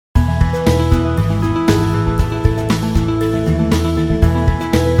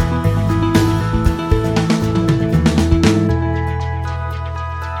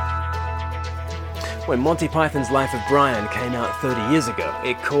When Monty Python's Life of Brian came out 30 years ago,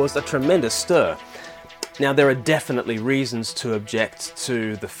 it caused a tremendous stir. Now, there are definitely reasons to object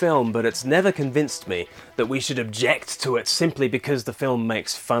to the film, but it's never convinced me that we should object to it simply because the film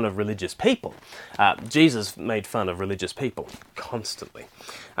makes fun of religious people. Jesus made fun of religious people constantly.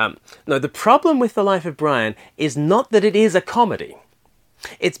 No, the problem with The Life of Brian is not that it is a comedy.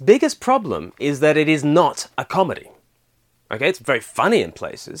 Its biggest problem is that it is not a comedy. Okay, it's very funny in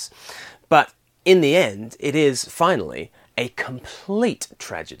places, but in the end, it is finally a complete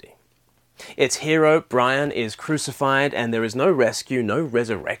tragedy. Its hero, Brian, is crucified and there is no rescue, no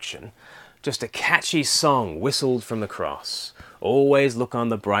resurrection. Just a catchy song whistled from the cross. Always look on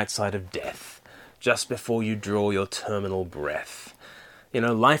the bright side of death, just before you draw your terminal breath. You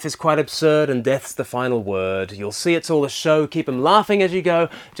know, life is quite absurd and death's the final word. You'll see it's all a show, keep 'em laughing as you go.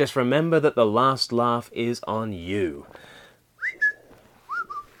 Just remember that the last laugh is on you.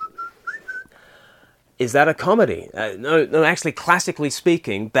 Is that a comedy? No, actually, classically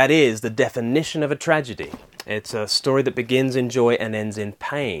speaking, that is the definition of a tragedy. It's a story that begins in joy and ends in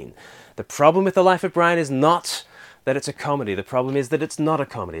pain. The problem with The Life of Brian is not that it's a comedy. The problem is that it's not a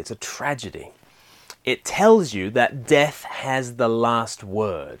comedy. It's a tragedy. It tells you that death has the last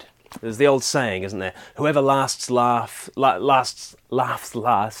word. There's the old saying, isn't there? Whoever laughs loudest.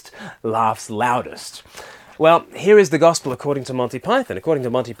 Well, here is the gospel according to Monty Python. According to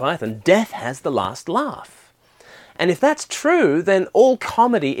Monty Python, death has the last laugh. And if that's true, then all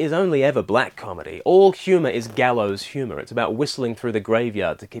comedy is only ever black comedy. All humour is gallows humour. It's about whistling through the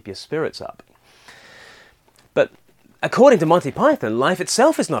graveyard to keep your spirits up. But according to Monty Python, life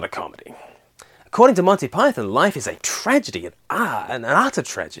itself is not a comedy. According to Monty Python, life is a tragedy, an utter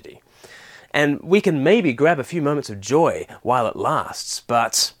tragedy. And we can maybe grab a few moments of joy while it lasts,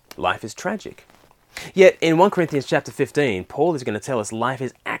 but life is tragic. Yet, in 1 Corinthians chapter 15, Paul is going to tell us life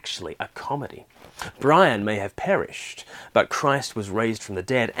is actually a comedy. Brian may have perished, but Christ was raised from the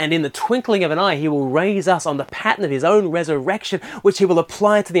dead, and in the twinkling of an eye he will raise us on the pattern of his own resurrection, which he will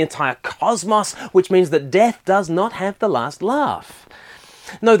apply to the entire cosmos, which means that death does not have the last laugh.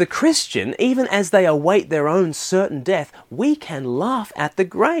 No, the Christian, even as they await their own certain death, we can laugh at the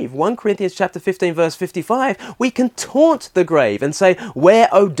grave. 1 Corinthians chapter 15, verse 55, we can taunt the grave and say, "Where,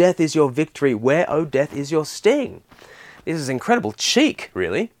 O death, is your victory? Where, O death, is your sting?" This is incredible cheek,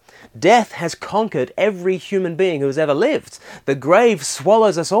 really. Death has conquered every human being who has ever lived. The grave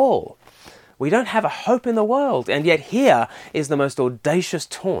swallows us all. We don't have a hope in the world, and yet here is the most audacious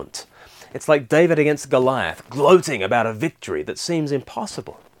taunt. It's like David against Goliath, gloating about a victory that seems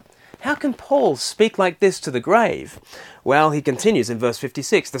impossible. How can Paul speak like this to the grave? Well, he continues in verse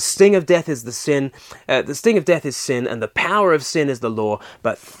 56, the sting of death is sin, and the power of sin is the law,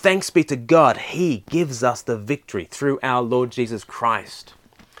 but thanks be to God, he gives us the victory through our Lord Jesus Christ.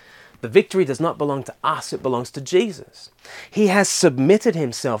 The victory does not belong to us, it belongs to Jesus. He has submitted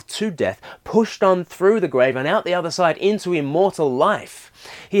himself to death, pushed on through the grave and out the other side into immortal life.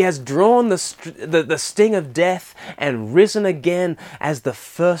 He has drawn the sting of death and risen again as the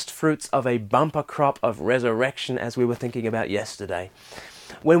first fruits of a bumper crop of resurrection, as we were thinking about yesterday.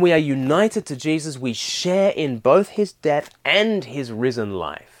 When we are united to Jesus, we share in both his death and his risen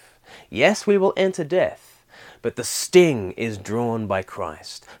life. Yes, we will enter death, but the sting is drawn by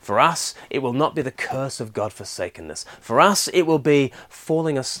Christ. For us, it will not be the curse of God-forsakenness. For us, it will be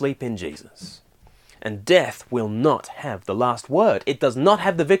falling asleep in Jesus. And death will not have the last word. It does not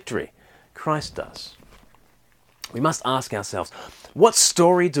have the victory. Christ does. We must ask ourselves, what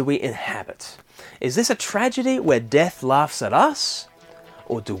story do we inhabit? Is this a tragedy where death laughs at us?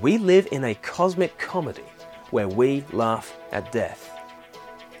 Or do we live in a cosmic comedy where we laugh at death?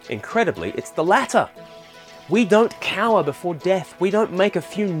 Incredibly, it's the latter. We don't cower before death. We don't make a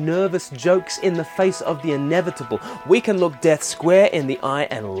few nervous jokes in the face of the inevitable. We can look death square in the eye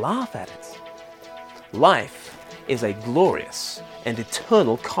and laugh at it. Life is a glorious and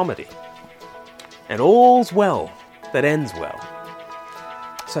eternal comedy. And all's well that ends well.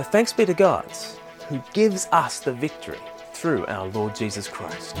 So thanks be to God, who gives us the victory through our Lord Jesus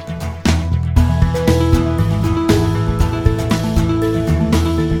Christ.